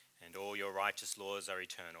and all your righteous laws are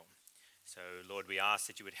eternal. So, Lord, we ask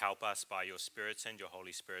that you would help us by your Spirit, send your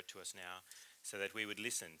Holy Spirit to us now, so that we would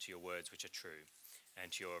listen to your words which are true,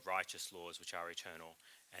 and to your righteous laws which are eternal,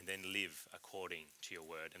 and then live according to your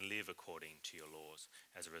word, and live according to your laws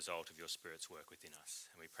as a result of your Spirit's work within us.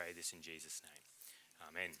 And we pray this in Jesus' name.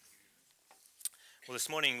 Amen. Well, this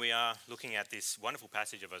morning we are looking at this wonderful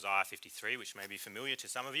passage of Isaiah 53, which may be familiar to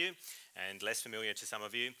some of you and less familiar to some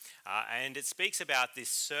of you. And it speaks about this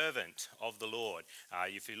servant of the Lord.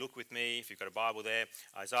 If you look with me, if you've got a Bible there,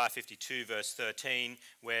 Isaiah 52 verse 13,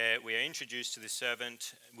 where we are introduced to this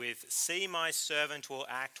servant with, "See, my servant will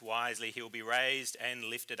act wisely, he will be raised and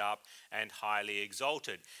lifted up and highly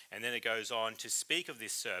exalted." And then it goes on to speak of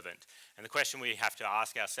this servant. And the question we have to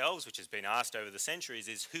ask ourselves, which has been asked over the centuries,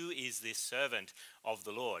 is who is this servant of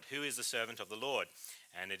the Lord? Who is the servant of the Lord?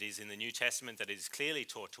 And it is in the New Testament that it is clearly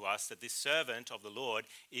taught to us that this servant of the Lord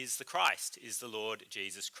is the Christ, is the Lord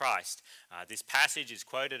Jesus Christ. This passage is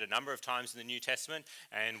quoted a number of times in the New Testament,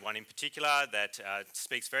 and one in particular that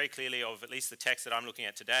speaks very clearly of at least the text that I'm looking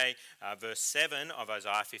at today, verse 7 of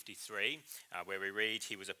Isaiah 53, where we read,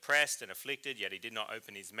 "He was oppressed and afflicted, yet he did not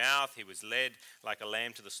open his mouth. He was led like a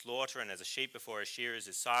lamb to the slaughter, and as a sheep before his shearers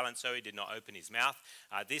is silent, so he did not open his mouth."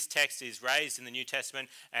 This text is raised in the New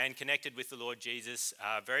Testament and connected with the Lord Jesus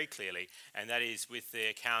very clearly, and that is with the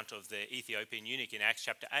account of the Ethiopian eunuch in Acts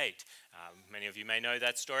chapter 8. Many of you may know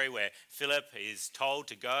that story where Philip is told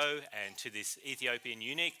to go and to this Ethiopian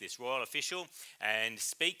eunuch, this royal official, and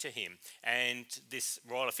speak to him. And this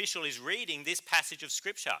royal official is reading this passage of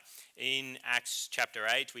Scripture. In Acts chapter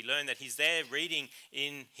 8, we learn that he's there reading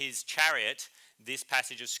in his chariot this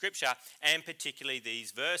passage of Scripture, and particularly these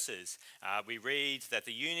verses. We read that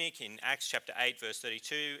the eunuch in Acts chapter 8 verse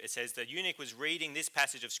 32, it says, "The eunuch was reading this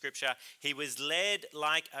passage of Scripture. He was led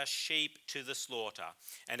like a sheep to the slaughter,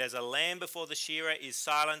 and as a lamb before the shearer is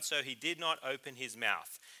silent, so he did not open his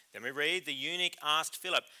mouth." Then we read, the eunuch asked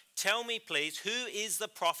Philip, "Tell me please, who is the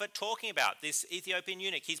prophet talking about?" This Ethiopian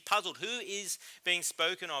eunuch, he's puzzled. Who is being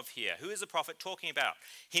spoken of here? Who is the prophet talking about?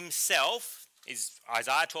 Himself? Is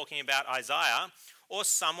Isaiah talking about Isaiah, or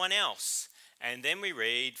someone else? And then we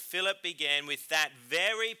read, Philip began with that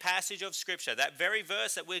very passage of Scripture, that very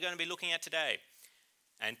verse that we're going to be looking at today,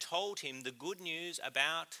 and told him the good news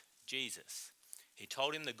about Jesus. He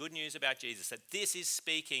told him the good news about Jesus, that this is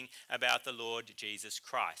speaking about the Lord Jesus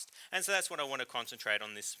Christ. And so that's what I want to concentrate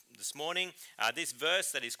on this morning. This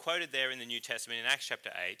verse that is quoted there in the New Testament in Acts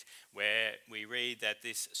chapter 8, where we read that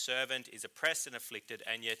this servant is oppressed and afflicted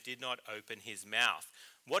and yet did not open his mouth.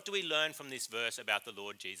 What do we learn from this verse about the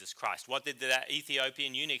Lord Jesus Christ? What did that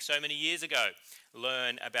Ethiopian eunuch so many years ago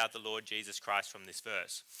learn about the Lord Jesus Christ from this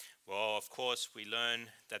verse? Well, of course, we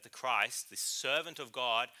learn that the Christ, the servant of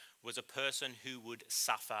God, was a person who would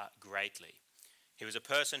suffer greatly. He was a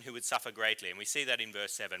person who would suffer greatly, and we see that in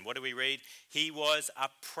verse 7. What do we read? He was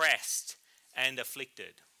oppressed and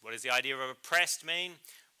afflicted. What does the idea of oppressed mean?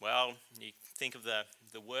 Well, you think of the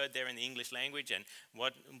word there in the English language, and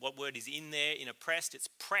what word is in there in oppressed? It's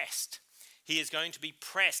pressed. He is going to be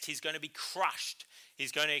pressed. He's going to be crushed.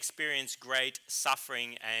 He's going to experience great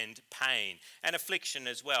suffering and pain and affliction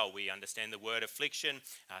as well. We understand the word affliction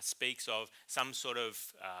speaks of some sort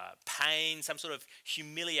of pain, some sort of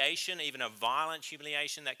humiliation, even a violent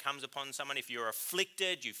humiliation that comes upon someone. If you're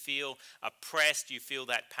afflicted, you feel oppressed, you feel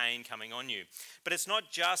that pain coming on you. But it's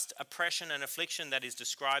not just oppression and affliction that is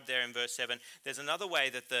described there in verse 7. There's another way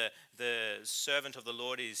that the servant of the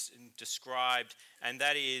Lord is described, and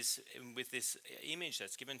that is with this image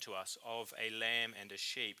that's given to us of a lamb and a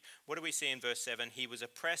sheep. What do we see in verse 7? He was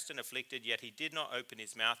oppressed and afflicted, yet he did not open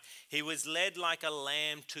his mouth. He was led like a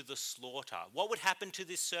lamb to the slaughter. What would happen to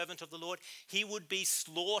this servant of the Lord? He would be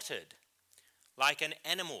slaughtered like an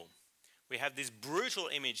animal. We have this brutal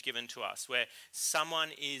image given to us where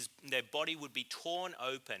their body would be torn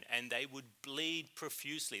open and they would bleed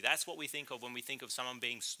profusely. That's what we think of when we think of someone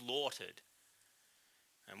being slaughtered.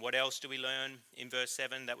 And what else do we learn in verse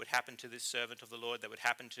 7 that would happen to this servant of the Lord, that would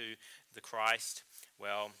happen to the Christ?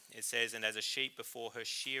 Well, it says, "And as a sheep before her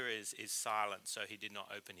shearers is silent, so he did not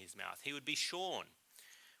open his mouth." He would be shorn,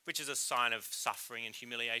 which is a sign of suffering and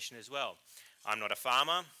humiliation as well. I'm not a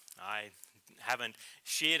farmer. I haven't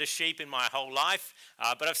sheared a sheep in my whole life,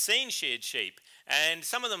 but I've seen sheared sheep. And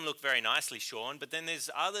some of them look very nicely shorn, but then there's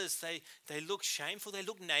others, they look shameful, they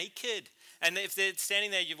look naked. And if they're standing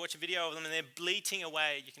there, you watch a video of them and they're bleating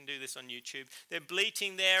away. You can do this on YouTube. They're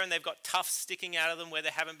bleating there and they've got tufts sticking out of them where they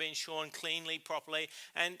haven't been shorn cleanly, properly.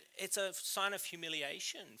 And it's a sign of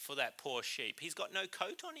humiliation for that poor sheep. He's got no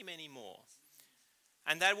coat on him anymore.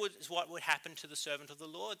 And that is what would happen to the servant of the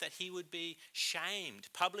Lord, that he would be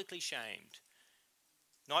shamed, publicly shamed.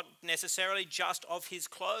 not necessarily just of his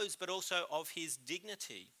clothes, but also of his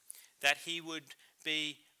dignity, that he would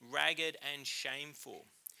be ragged and shameful.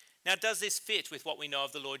 Now, does this fit with what we know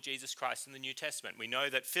of the Lord Jesus Christ in the New Testament? We know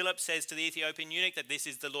that Philip says to the Ethiopian eunuch that this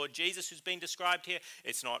is the Lord Jesus who's being described here.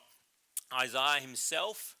 It's not Isaiah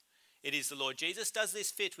himself. It is the Lord Jesus. Does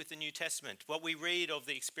this fit with the New Testament, what we read of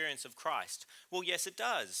the experience of Christ? Well, yes, it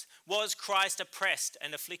does. Was Christ oppressed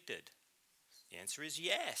and afflicted? The answer is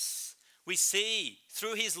yes. We see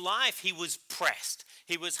through his life he was pressed.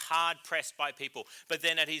 He was hard pressed by people. But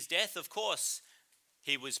then at his death, of course,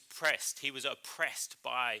 he was pressed. He was oppressed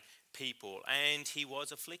by people and he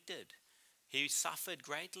was afflicted. He suffered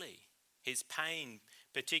greatly. His pain,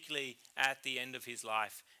 particularly at the end of his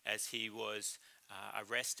life as he was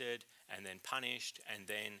arrested and then punished and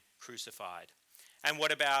then crucified. And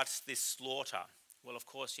what about this slaughter? Well, of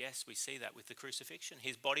course, yes, we see that with the crucifixion.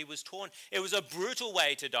 His body was torn. It was a brutal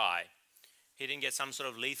way to die. He didn't get some sort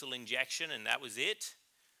of lethal injection and that was it.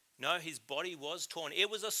 No, his body was torn. It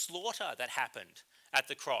was a slaughter that happened at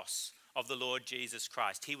the cross of the Lord Jesus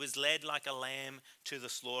Christ. He was led like a lamb to the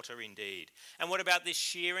slaughter indeed. And what about this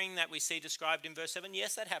shearing that we see described in verse 7?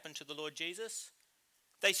 Yes, that happened to the Lord Jesus.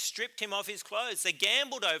 They stripped him of his clothes. They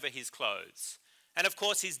gambled over his clothes. And of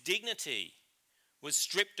course, his dignity was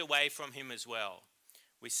stripped away from him as well.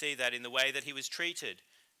 We see that in the way that he was treated,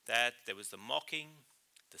 that there was the mocking,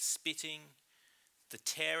 the spitting, the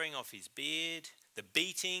tearing of his beard, the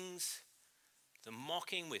beatings, the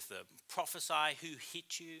mocking with the prophesy who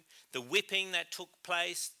hit you, the whipping that took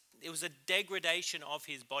place. It was a degradation of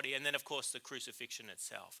his body. And then, of course, the crucifixion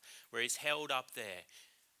itself, where he's held up there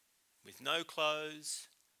with no clothes,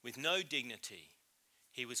 with no dignity.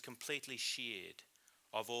 He was completely sheared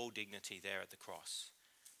of all dignity there at the cross.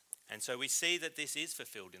 And so we see that this is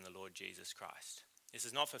fulfilled in the Lord Jesus Christ. This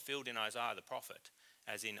is not fulfilled in Isaiah the prophet,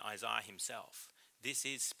 as in Isaiah himself. This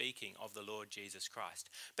is speaking of the Lord Jesus Christ.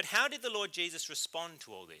 But how did the Lord Jesus respond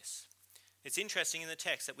to all this? It's interesting in the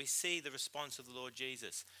text that we see the response of the Lord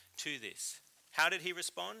Jesus to this. How did he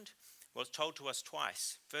respond? Well, it's told to us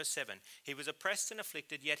twice. Verse 7, he was oppressed and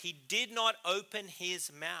afflicted, yet he did not open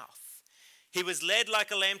his mouth. He was led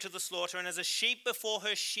like a lamb to the slaughter, and as a sheep before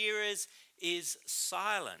her shearers is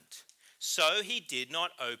silent, so he did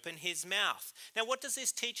not open his mouth. Now, what does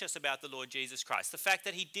this teach us about the Lord Jesus Christ? The fact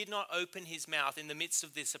that he did not open his mouth in the midst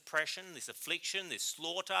of this oppression, this affliction, this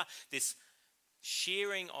slaughter, this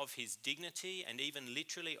shearing of his dignity and even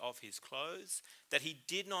literally of his clothes, that he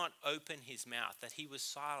did not open his mouth, that he was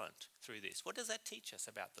silent through this. What does that teach us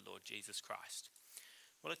about the Lord Jesus Christ?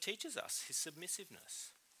 Well, it teaches us his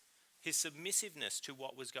submissiveness to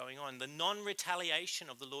what was going on, the non-retaliation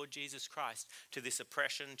of the Lord Jesus Christ to this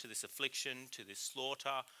oppression, to this affliction, to this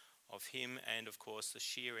slaughter of him, and of course the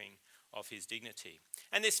shearing of his dignity.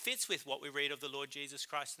 And this fits with what we read of the Lord Jesus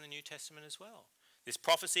Christ in the New Testament as well. This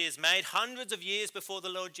prophecy is made hundreds of years before the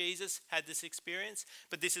Lord Jesus had this experience,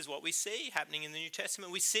 but this is what we see happening in the New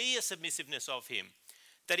Testament. We see a submissiveness of him,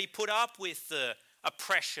 that he put up with the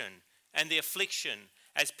oppression and the affliction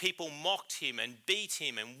as people mocked him and beat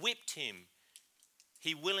him and whipped him.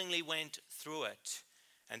 He willingly went through it.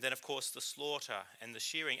 And then, of course, the slaughter and the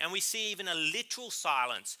shearing. And we see even a literal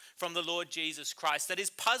silence from the Lord Jesus Christ that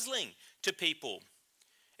is puzzling to people.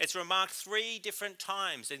 It's remarked 3 different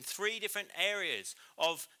times in 3 different areas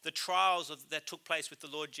of the trials that took place with the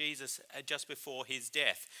Lord Jesus just before his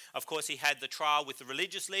death. Of course, he had the trial with the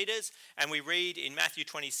religious leaders, and we read in Matthew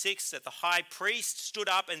 26 that the high priest stood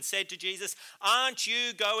up and said to Jesus, "Aren't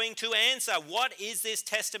you going to answer? What is this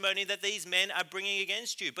testimony that these men are bringing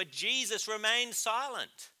against you?" But Jesus remained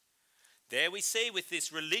silent. There we see with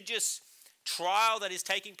this religious trial that is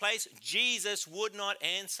taking place, Jesus would not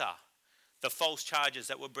answer the false charges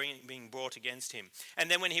that were being brought against him. And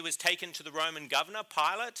then when he was taken to the Roman governor,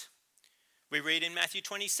 Pilate, we read in Matthew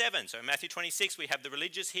 27. So in Matthew 26, we have the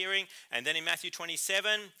religious hearing, and then in Matthew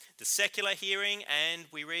 27, the secular hearing, and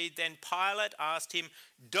we read, then Pilate asked him,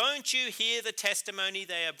 "Don't you hear the testimony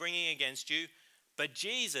they are bringing against you?" But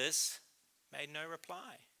Jesus made no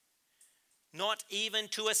reply, not even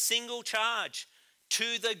to a single charge,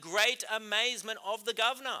 to the great amazement of the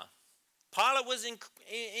governor. Pilate was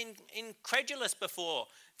incredulous before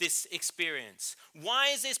this experience. Why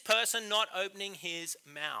is this person not opening his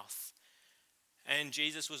mouth? And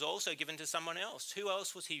Jesus was also given to someone else. Who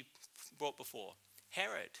else was he brought before?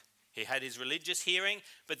 Herod. He had his religious hearing,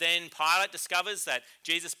 but then Pilate discovers that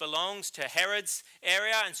Jesus belongs to Herod's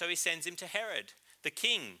area, and so he sends him to Herod, the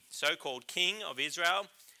king, so-called king of Israel.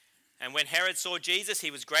 And when Herod saw Jesus, he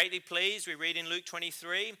was greatly pleased, we read in Luke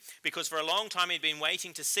 23, because for a long time he'd been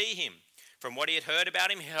waiting to see him. From what he had heard about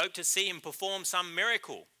him, he hoped to see him perform some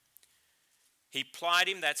miracle. He plied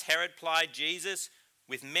him, that's Herod plied Jesus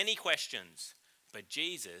with many questions, but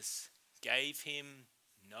Jesus gave him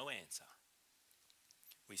no answer.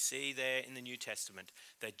 We see there in the New Testament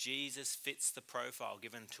that Jesus fits the profile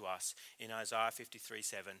given to us in Isaiah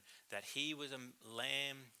 53:7, that he was a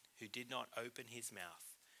lamb who did not open his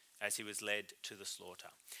mouth as he was led to the slaughter.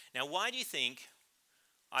 Now, why do you think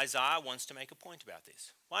Isaiah wants to make a point about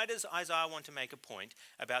this? Why does Isaiah want to make a point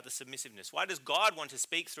about the submissiveness? Why does God want to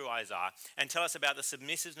speak through Isaiah and tell us about the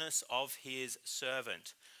submissiveness of his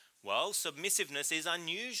servant? Well, submissiveness is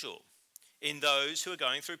unusual in those who are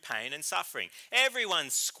going through pain and suffering. Everyone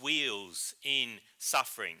squeals in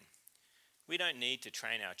suffering. We don't need to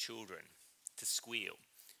train our children to squeal,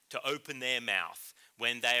 to open their mouth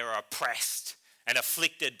when they are oppressed and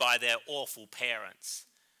afflicted by their awful parents.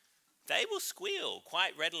 They will squeal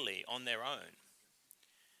quite readily on their own.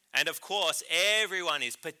 And of course, everyone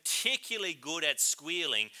is particularly good at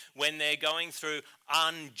squealing when they're going through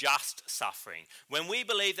unjust suffering. When we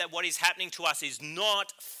believe that what is happening to us is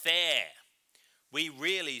not fair, we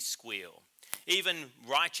really squeal. Even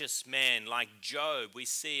righteous men like Job, we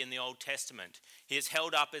see in the Old Testament, he is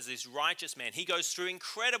held up as this righteous man. He goes through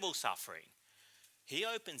incredible suffering. He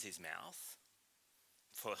opens his mouth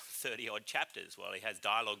for 30 odd chapters while he has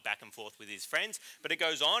dialogue back and forth with his friends, but it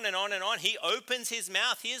goes on and on and on. He opens his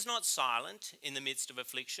mouth. He is not silent in the midst of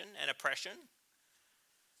affliction and oppression.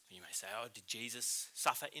 You may say, oh, did Jesus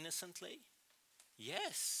suffer innocently?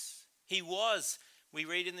 Yes, he was. We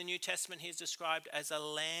read in the New Testament he is described as a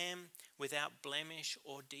lamb without blemish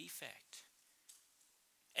or defect.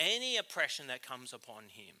 Any oppression that comes upon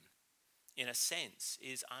him, in a sense,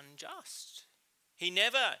 is unjust. He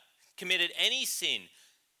never committed any sin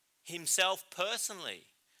himself personally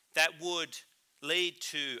that would lead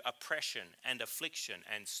to oppression and affliction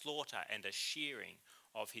and slaughter and a shearing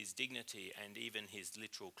of his dignity and even his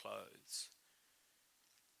literal clothes.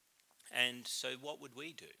 And so what would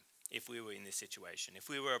we do if we were in this situation? If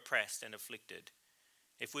we were oppressed and afflicted,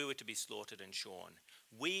 if we were to be slaughtered and shorn,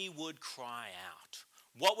 we would cry out.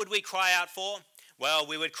 What would we cry out for? Well,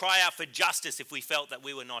 we would cry out for justice if we felt that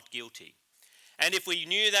we were not guilty. And if we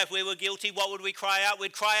knew that we were guilty, what would we cry out?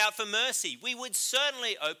 We'd cry out for mercy. We would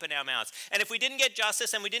certainly open our mouths. And if we didn't get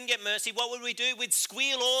justice and we didn't get mercy, what would we do? We'd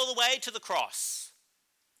squeal all the way to the cross.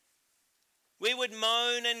 We would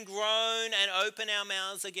moan and groan and open our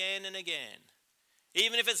mouths again and again.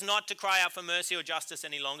 Even if it's not to cry out for mercy or justice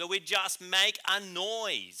any longer, we'd just make a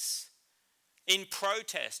noise in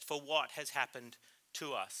protest for what has happened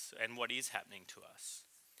to us and what is happening to us.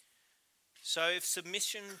 So if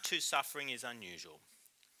submission to suffering is unusual,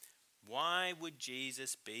 why would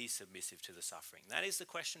Jesus be submissive to the suffering? That is the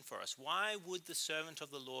question for us. Why would the servant of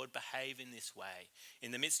the Lord behave in this way?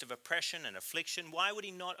 In the midst of oppression and affliction, why would he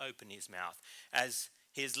not open his mouth as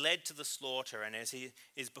he is led to the slaughter and as he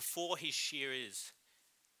is before his shearers?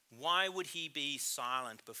 Why would he be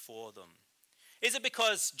silent before them? Is it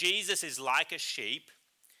because Jesus is like a sheep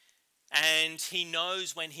and he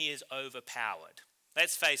knows when he is overpowered?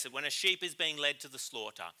 Let's face it, when a sheep is being led to the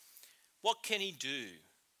slaughter, what can he do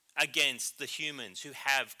against the humans who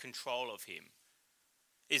have control of him?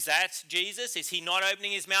 Is that Jesus? Is he not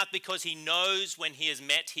opening his mouth because he knows when he has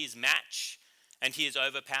met his match and he is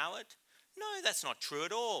overpowered? No, that's not true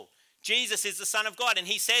at all. Jesus is the Son of God, and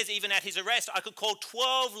he says even at his arrest, I could call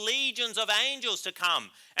 12 legions of angels to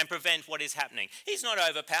come and prevent what is happening. He's not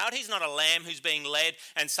overpowered. He's not a lamb who's being led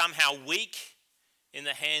and somehow weak in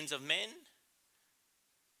the hands of men.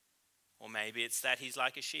 Or maybe it's that he's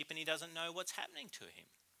like a sheep and he doesn't know what's happening to him.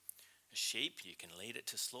 A sheep, you can lead it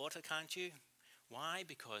to slaughter, can't you? Why?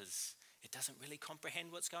 Because it doesn't really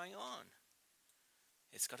comprehend what's going on.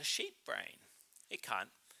 It's got a sheep brain. It can't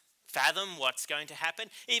fathom what's going to happen.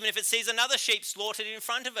 Even if it sees another sheep slaughtered in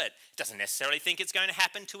front of it doesn't necessarily think it's going to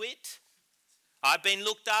happen to it. I've been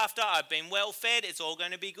looked after. I've been well fed. It's all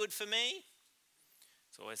going to be good for me.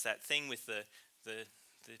 It's always that thing with the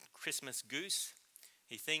Christmas goose.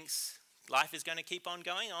 He thinks life is going to keep on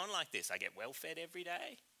going on like this. I get well fed every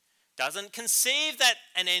day. Doesn't conceive that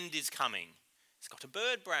an end is coming. It's got a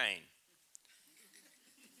bird brain.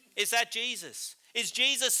 Is that Jesus? Is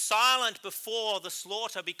Jesus silent before the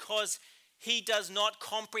slaughter because he does not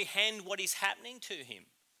comprehend what is happening to him?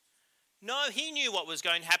 No, he knew what was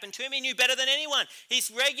going to happen to him. He knew better than anyone.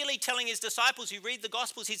 He's regularly telling his disciples who read the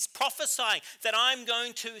Gospels, he's prophesying that I'm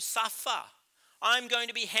going to suffer. I'm going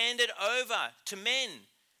to be handed over to men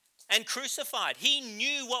and crucified. He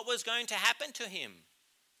knew what was going to happen to him.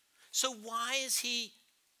 So why is he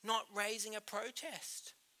not raising a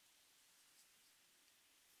protest?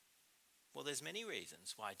 Well, there's many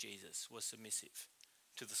reasons why Jesus was submissive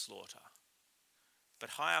to the slaughter.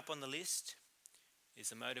 But high up on the list is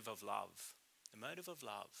the motive of love. The motive of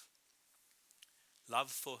love. Love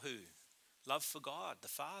for who? Love for God, the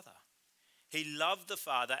Father. He loved the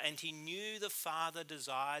Father, and he knew the Father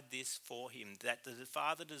desired this for him, that the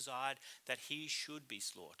Father desired that he should be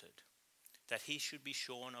slaughtered, that he should be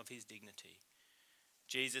shorn of his dignity.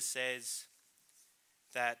 Jesus says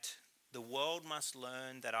that the world must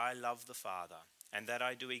learn that I love the Father and that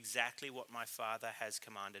I do exactly what my Father has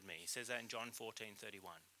commanded me. He says that in John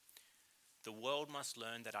 14:31. The world must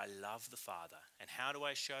learn that I love the Father. And how do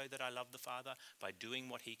I show that I love the Father? By doing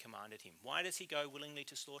what he commanded him. Why does he go willingly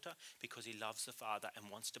to slaughter? Because he loves the Father and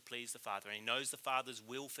wants to please the Father. And he knows the Father's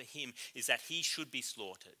will for him is that he should be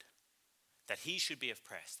slaughtered, that he should be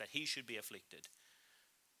oppressed, that he should be afflicted.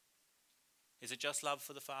 Is it just love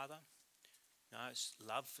for the Father? No, it's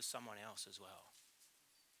love for someone else as well,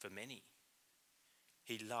 for many.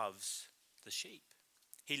 He loves the sheep.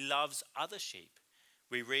 He loves other sheep.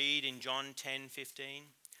 We read in John 10:15,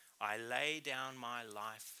 I lay down my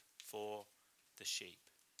life for the sheep.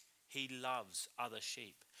 He loves other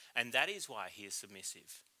sheep. And that is why he is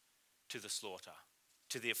submissive to the slaughter,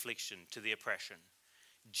 to the affliction, to the oppression.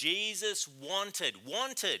 Jesus wanted,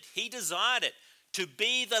 he desired it, to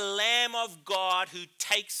be the Lamb of God who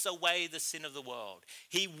takes away the sin of the world.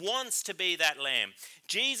 He wants to be that Lamb.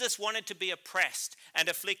 Jesus wanted to be oppressed and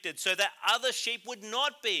afflicted so that other sheep would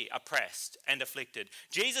not be oppressed and afflicted.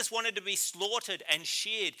 Jesus wanted to be slaughtered and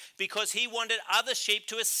sheared because he wanted other sheep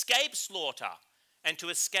to escape slaughter and to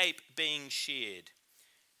escape being sheared.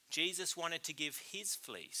 Jesus wanted to give his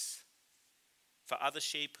fleece for other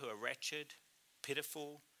sheep who are wretched,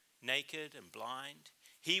 pitiful, naked and blind.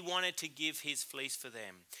 He wanted to give his fleece for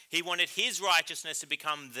them. He wanted his righteousness to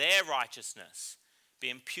become their righteousness,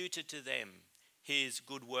 be imputed to them, his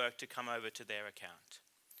good work to come over to their account.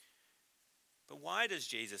 But why does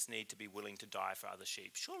Jesus need to be willing to die for other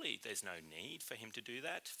sheep? Surely there's no need for him to do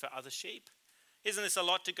that for other sheep. Isn't this a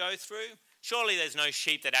lot to go through? Surely there's no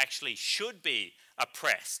sheep that actually should be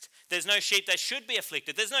oppressed. There's no sheep that should be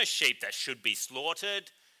afflicted. There's no sheep that should be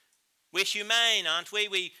slaughtered. We're humane, aren't we?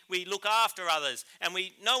 We look after others, and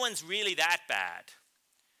no one's really that bad.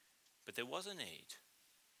 But there was a need.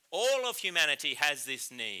 All of humanity has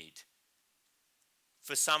this need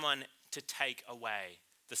for someone to take away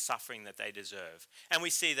the suffering that they deserve. And we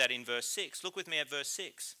see that in verse 6. Look with me at verse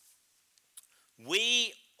 6.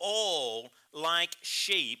 We all, like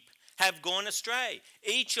sheep, have gone astray.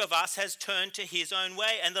 Each of us has turned to his own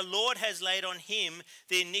way, and the Lord has laid on him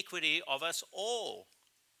the iniquity of us all.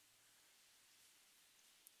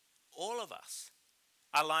 All of us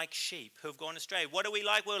are like sheep who have gone astray. What are we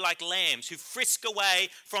like? We're like lambs who frisk away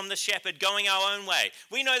from the shepherd, going our own way.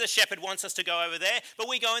 We know the shepherd wants us to go over there, but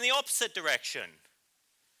we go in the opposite direction.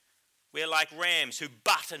 We're like rams who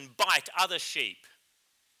butt and bite other sheep.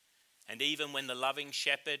 And even when the loving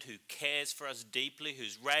shepherd who cares for us deeply,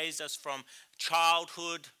 who's raised us from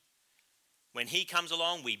childhood, when he comes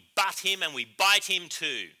along, we butt him and we bite him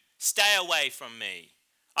too. Stay away from me.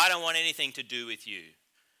 I don't want anything to do with you.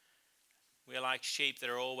 We're like sheep that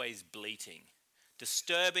are always bleating,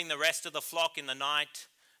 disturbing the rest of the flock in the night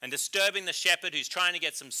and disturbing the shepherd who's trying to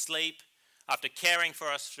get some sleep after caring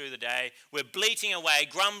for us through the day. We're bleating away,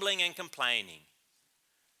 grumbling and complaining.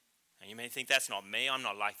 And you may think, that's not me, I'm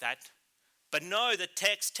not like that. But no, the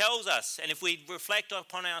text tells us, and if we reflect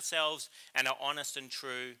upon ourselves and are honest and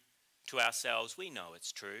true to ourselves, we know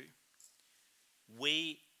it's true.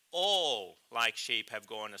 We all, like sheep, have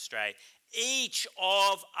gone astray. Each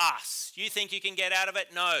of us. You think you can get out of it?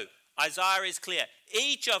 No. Isaiah is clear.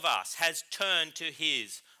 Each of us has turned to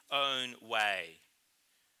his own way.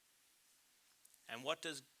 And what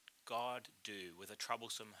does God do with a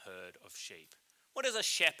troublesome herd of sheep? What does a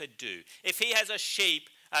shepherd do? If he has a sheep,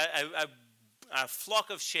 a flock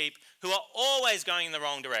of sheep who are always going in the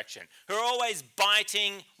wrong direction, who are always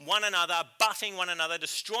biting one another, butting one another,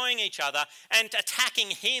 destroying each other, and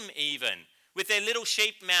attacking him even, with their little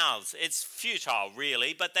sheep mouths. It's futile,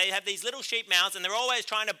 really, but they have these little sheep mouths and they're always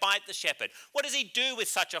trying to bite the shepherd. What does he do with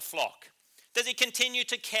such a flock? Does he continue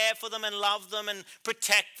to care for them and love them and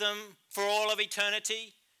protect them for all of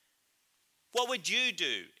eternity? What would you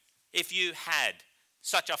do if you had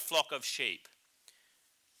such a flock of sheep?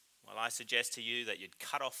 Well, I suggest to you that you'd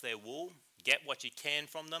cut off their wool, get what you can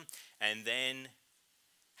from them, and then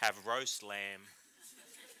have roast lamb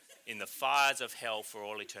in the fires of hell for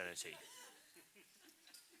all eternity.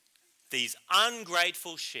 These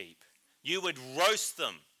ungrateful sheep, you would roast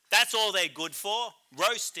them. That's all they're good for,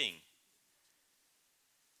 roasting.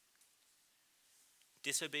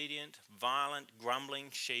 Disobedient, violent, grumbling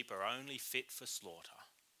sheep are only fit for slaughter.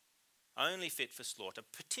 Only fit for slaughter,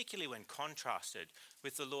 particularly when contrasted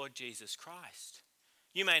with the Lord Jesus Christ.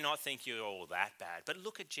 You may not think you're all that bad, but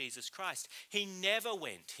look at Jesus Christ. He never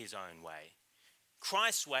went his own way.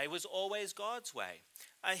 Christ's way was always God's way.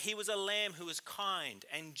 He was a lamb who was kind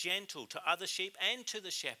and gentle to other sheep and to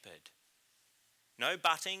the shepherd. No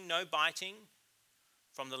butting, no biting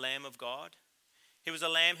from the Lamb of God. He was a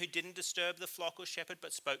lamb who didn't disturb the flock or shepherd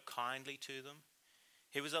but spoke kindly to them.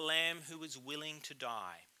 He was a lamb who was willing to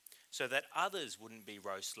die so that others wouldn't be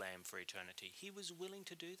roast lamb for eternity. He was willing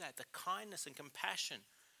to do that, the kindness and compassion.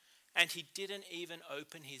 And he didn't even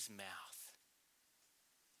open his mouth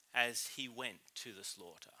as he went to the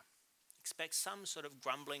slaughter. Expect some sort of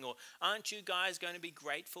grumbling or, aren't you guys going to be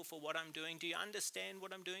grateful for what I'm doing? Do you understand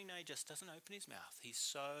what I'm doing? No, he just doesn't open his mouth. He's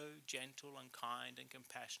so gentle and kind and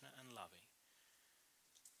compassionate and loving.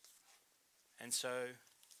 And so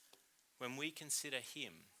when we consider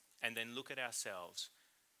him and then look at ourselves,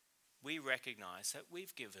 we recognize that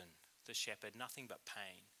we've given the shepherd nothing but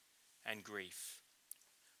pain and grief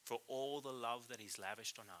for all the love that he's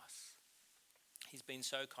lavished on us. He's been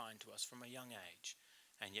so kind to us from a young age,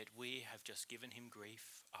 and yet we have just given him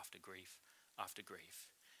grief after grief after grief.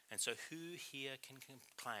 And so who here can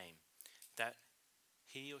claim that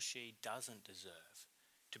he or she doesn't deserve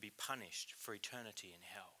to be punished for eternity in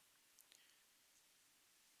hell?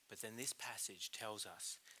 But then this passage tells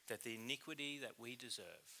us that the iniquity that we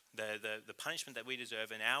deserve, the punishment that we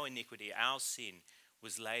deserve and our iniquity, our sin,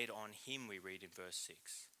 was laid on him, we read in verse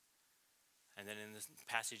 6. And then in this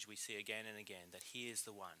passage we see again and again that he is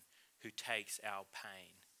the one who takes our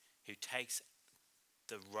pain, who takes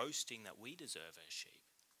the roasting that we deserve as sheep,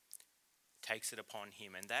 takes it upon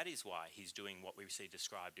him. And that is why he's doing what we see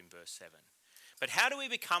described in verse 7. But how do we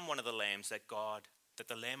become one of the lambs that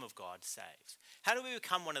the Lamb of God saves? How do we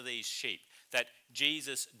become one of these sheep that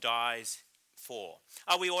Jesus dies for?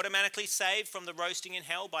 Are we automatically saved from the roasting in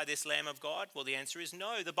hell by this Lamb of God? Well, the answer is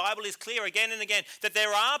no. The Bible is clear again and again that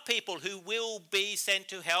there are people who will be sent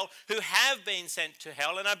to hell, who have been sent to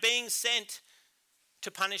hell and are being sent to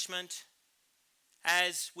punishment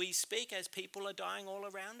as we speak, as people are dying all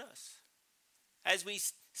around us. As we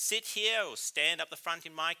sit here or stand up the front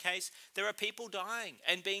in my case, there are people dying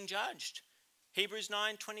and being judged. Hebrews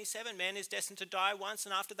 9:27, man is destined to die once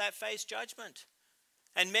and after that face judgment.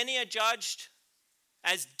 And many are judged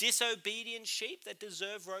as disobedient sheep that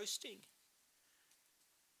deserve roasting.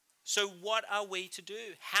 So what are we to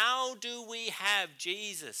do? How do we have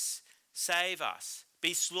Jesus save us,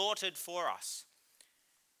 be slaughtered for us?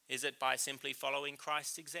 Is it by simply following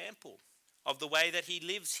Christ's example of the way that he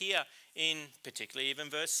lives here in particularly even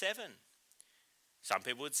verse 7? Some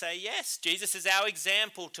people would say, yes, Jesus is our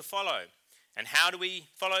example to follow. And how do we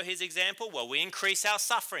follow his example? Well, we increase our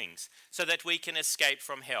sufferings so that we can escape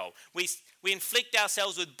from hell. We inflict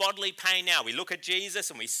ourselves with bodily pain now. We look at Jesus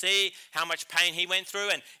and we see how much pain he went through,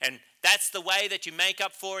 and that's the way that you make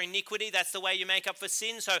up for iniquity. That's the way you make up for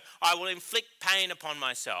sin. So I will inflict pain upon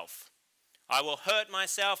myself. I will hurt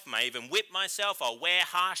myself, may even whip myself. I'll wear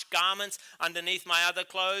harsh garments underneath my other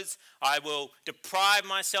clothes. I will deprive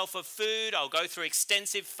myself of food. I'll go through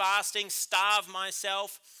extensive fasting, starve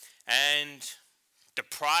myself, and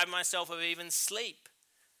deprive myself of even sleep.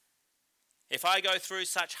 If I go through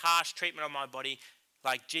such harsh treatment on my body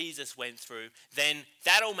like Jesus went through, then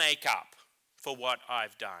that'll make up for what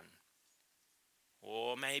I've done.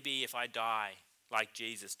 Or maybe if I die like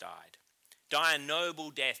Jesus died, die a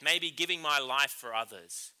noble death, maybe giving my life for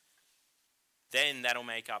others, then that'll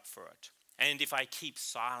make up for it. And if I keep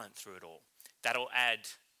silent through it all, that'll add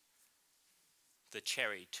the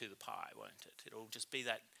cherry to the pie, won't it? It'll just be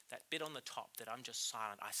that bit on the top that I'm just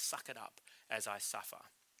silent. I suck it up as I suffer.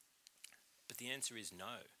 But the answer is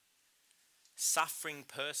no. Suffering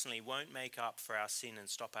personally won't make up for our sin and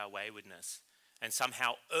stop our waywardness and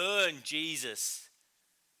somehow earn Jesus'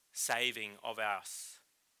 saving of us.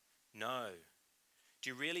 No. Do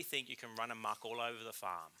you really think you can run amok all over the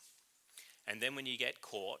farm? And then when you get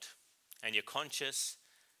caught and you're conscious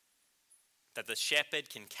that the shepherd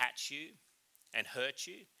can catch you and hurt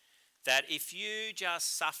you, that if you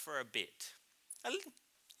just suffer a bit,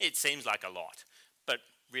 it seems like a lot, but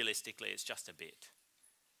realistically it's just a bit,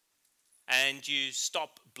 and you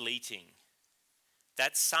stop bleating,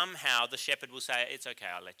 that somehow the shepherd will say, it's okay,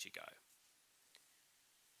 I'll let you go.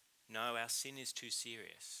 No, our sin is too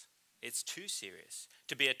serious. It's too serious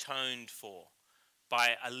to be atoned for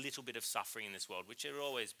by a little bit of suffering in this world, which it will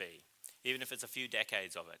always be, even if it's a few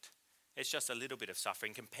decades of it. It's just a little bit of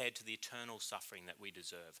suffering compared to the eternal suffering that we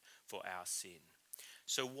deserve for our sin.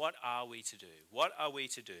 So what are we to do? What are we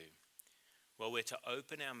to do? Well, we're to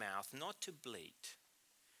open our mouth, not to bleat,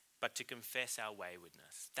 but to confess our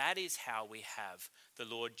waywardness. That is how we have the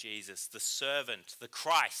Lord Jesus, the servant, the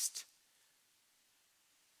Christ,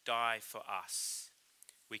 die for us,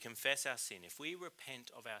 we confess our sin, if we repent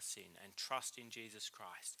of our sin and trust in Jesus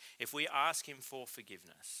Christ, if we ask him for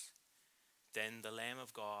forgiveness, then the Lamb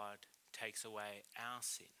of God takes away our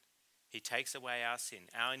sin. He takes away our sin.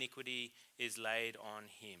 Our iniquity is laid on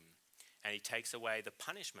him, and he takes away the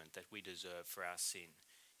punishment that we deserve for our sin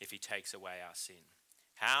if he takes away our sin.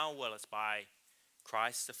 How? Well, it's by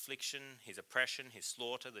Christ's affliction, his oppression, his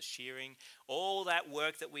slaughter, the shearing, all that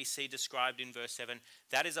work that we see described in verse 7,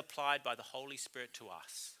 that is applied by the Holy Spirit to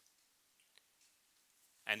us.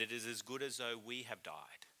 And it is as good as though we have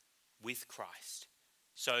died with Christ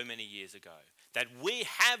so many years ago. That we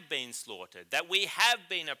have been slaughtered, that we have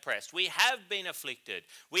been oppressed, we have been afflicted,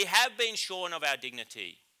 we have been shorn of our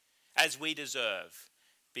dignity as we deserve,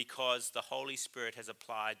 because the Holy Spirit has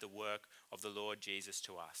applied the work of the Lord Jesus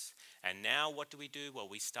to us. And now what do? Well,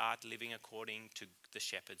 we start living according to the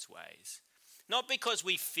shepherd's ways. Not because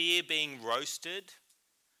we fear being roasted,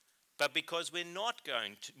 but because we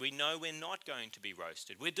know we're not going to be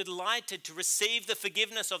roasted. We're delighted to receive the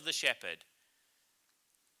forgiveness of the shepherd.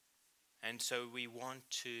 And so we want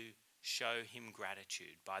to show him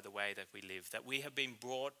gratitude by the way that we live, that we have been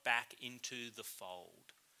brought back into the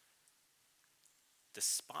fold,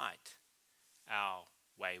 despite our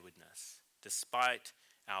waywardness, despite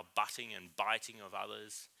our butting and biting of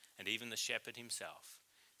others, and even the shepherd himself,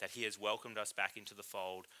 that he has welcomed us back into the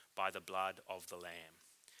fold by the blood of the Lamb.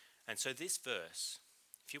 And so this verse,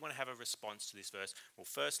 if you want to have a response to this verse, well,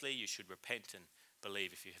 firstly, you should repent and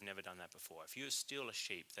believe if you have never done that before. If you are still a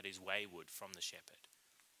sheep that is wayward from the shepherd,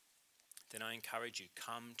 then I encourage you,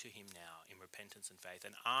 come to him now in repentance and faith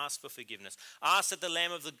and ask for forgiveness. Ask that the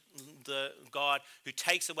Lamb of the God who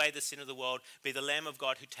takes away the sin of the world be the Lamb of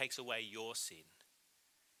God who takes away your sin.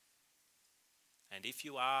 And if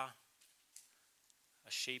you are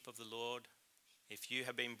a sheep of the Lord, if you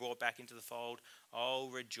have been brought back into the fold, oh,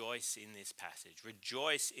 rejoice in this passage.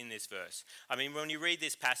 Rejoice in this verse. I mean, when you read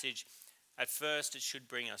this passage, at first it should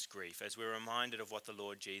bring us grief as we're reminded of what the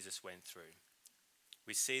Lord Jesus went through.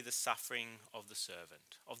 We see the suffering of the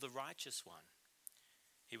servant, of the righteous one.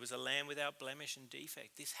 He was a lamb without blemish and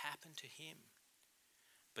defect. This happened to him.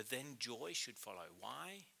 But then joy should follow.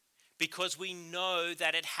 Why? Because we know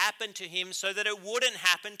that it happened to him so that it wouldn't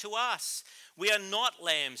happen to us. We are not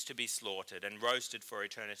lambs to be slaughtered and roasted for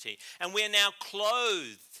eternity. And we are now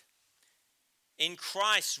clothed in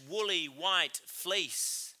Christ's woolly white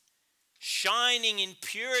fleece, shining in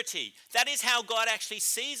purity. That is how God actually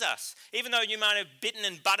sees us. Even though you might have bitten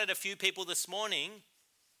and butted a few people this morning,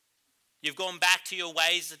 you've gone back to your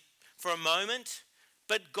ways for a moment,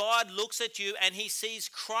 but God looks at you and he sees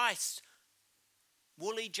Christ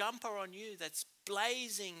woolly jumper on you that's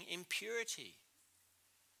blazing in purity.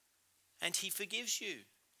 And he forgives you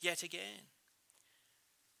yet again.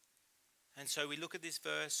 And so we look at this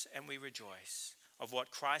verse and we rejoice of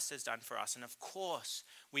what Christ has done for us. And of course,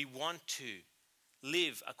 we want to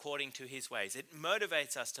live according to his ways. It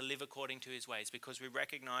motivates us to live according to his ways because we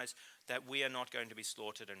recognize that we are not going to be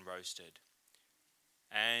slaughtered and roasted.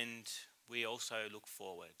 And we also look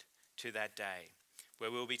forward to that day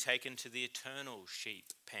where we'll be taken to the eternal sheep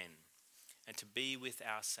pen and to be with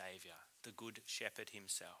our Saviour, the Good Shepherd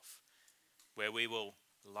himself, where we will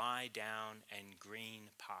lie down in green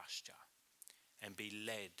pasture and be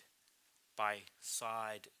led by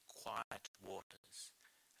side quiet waters,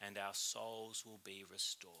 and our souls will be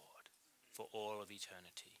restored for all of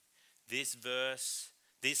eternity. This verse,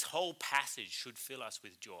 this whole passage should fill us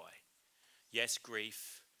with joy. Yes,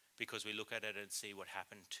 grief, because we look at it and see what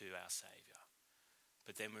happened to our Saviour.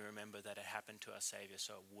 But then we remember that it happened to our Saviour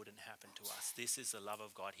so it wouldn't happen to us. This is the love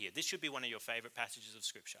of God here. This should be one of your favourite passages of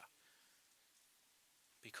Scripture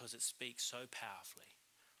because it speaks so powerfully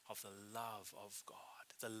of the love of God,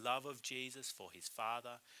 the love of Jesus for his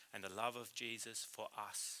Father and the love of Jesus for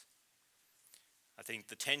us. I think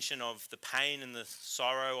the tension of the pain and the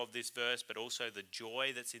sorrow of this verse, but also the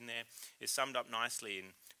joy that's in there, is summed up nicely in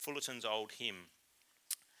Fullerton's old hymn,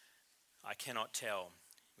 I Cannot Tell,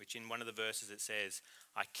 which in one of the verses it says,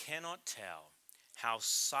 I cannot tell how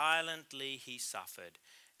silently he suffered,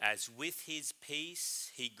 as with his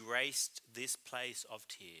peace he graced this place of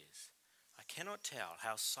tears. I cannot tell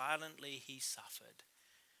how silently he suffered,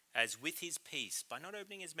 as with his peace, by not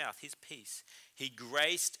opening his mouth, his peace, he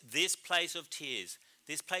graced this place of tears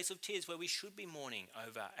where we should be mourning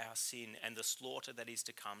over our sin and the slaughter that is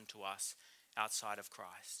to come to us outside of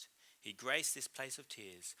Christ. He graced this place of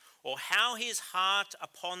tears. Or how his heart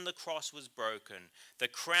upon the cross was broken, the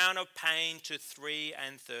crown of pain to 33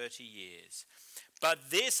 years.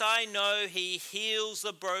 But this I know, he heals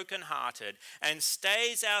the brokenhearted and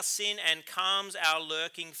stays our sin and calms our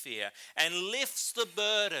lurking fear and lifts the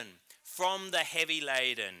burden from the heavy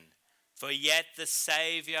laden. For yet the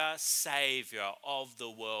Saviour of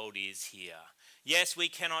the world is here. Yes, we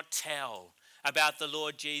cannot tell about the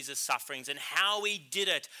Lord Jesus' sufferings and how he did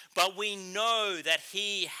it, but we know that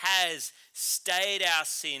he has stayed our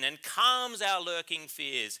sin and calms our lurking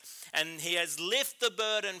fears, and he has lifted the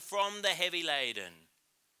burden from the heavy laden.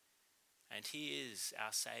 And he is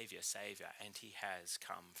our Saviour, and he has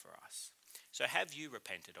come for us. So have you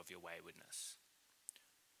repented of your waywardness?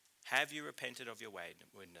 Have you repented of your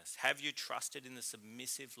waywardness? Have you trusted in the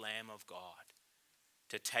submissive Lamb of God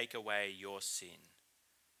to take away your sin?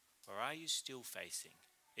 Or are you still facing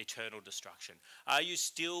eternal destruction? Are you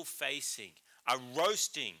still facing a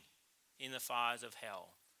roasting in the fires of hell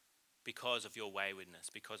because of your waywardness,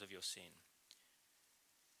 because of your sin?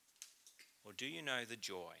 Or do you know the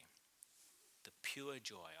joy, the pure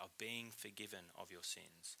joy of being forgiven of your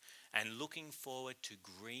sins and looking forward to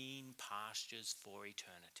green pastures for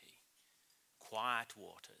eternity, quiet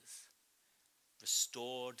waters,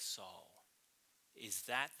 restored soul? Is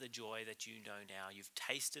that the joy that you know now? You've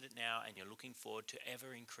tasted it now and you're looking forward to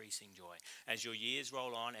ever increasing joy as your years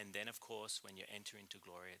roll on, and then of course when you enter into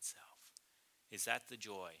glory itself. Is that the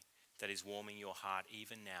joy that is warming your heart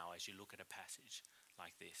even now as you look at a passage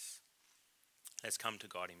like this? Let's come to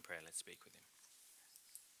God in prayer. Let's speak with him.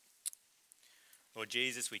 Lord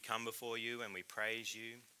Jesus, we come before you and we praise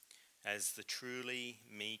you as the truly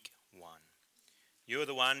meek one. You are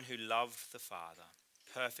the one who loved the Father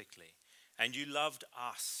perfectly. And you loved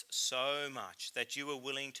us so much that you were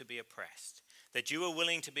willing to be oppressed, that you were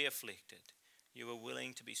willing to be afflicted, you were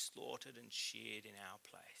willing to be slaughtered and sheared in our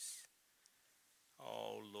place.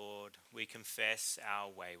 Oh Lord, we confess our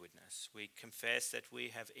waywardness. We confess that we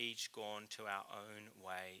have each gone to our own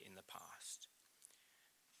way in the past.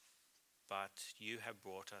 But you have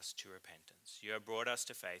brought us to repentance. You have brought us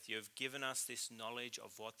to faith. You have given us this knowledge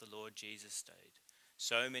of what the Lord Jesus did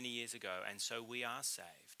so many years ago, and so we are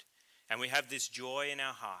saved. And we have this joy in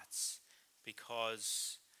our hearts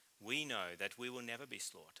because we know that we will never be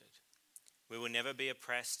slaughtered. We will never be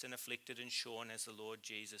oppressed and afflicted and shorn as the Lord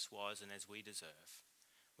Jesus was and as we deserve.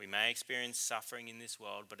 We may experience suffering in this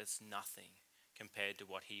world, but it's nothing compared to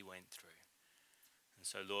what he went through. And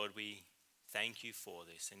so, Lord, we thank you for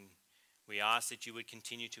this, and we ask that you would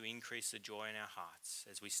continue to increase the joy in our hearts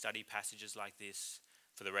as we study passages like this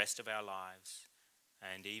for the rest of our lives,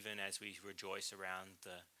 and even as we rejoice around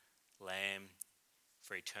the Lamb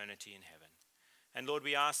for eternity in heaven. And Lord,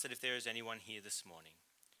 we ask that if there is anyone here this morning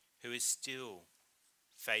who is still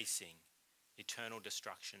facing eternal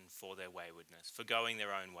destruction for their waywardness, for going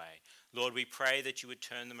their own way, Lord, we pray that you would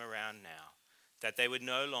turn them around now, that they would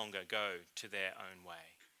no longer go to their own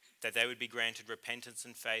way, that they would be granted repentance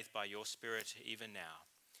and faith by your Spirit even now,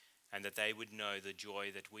 and that they would know the joy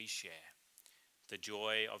that we share, the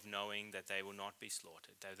joy of knowing that they will not be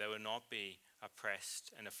slaughtered, that they will not be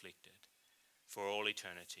oppressed and afflicted for all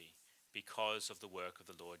eternity because of the work of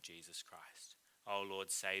the Lord Jesus Christ. Oh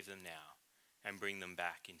Lord, save them now and bring them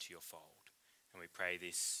back into your fold. And we pray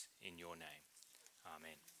this in your name.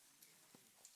 Amen.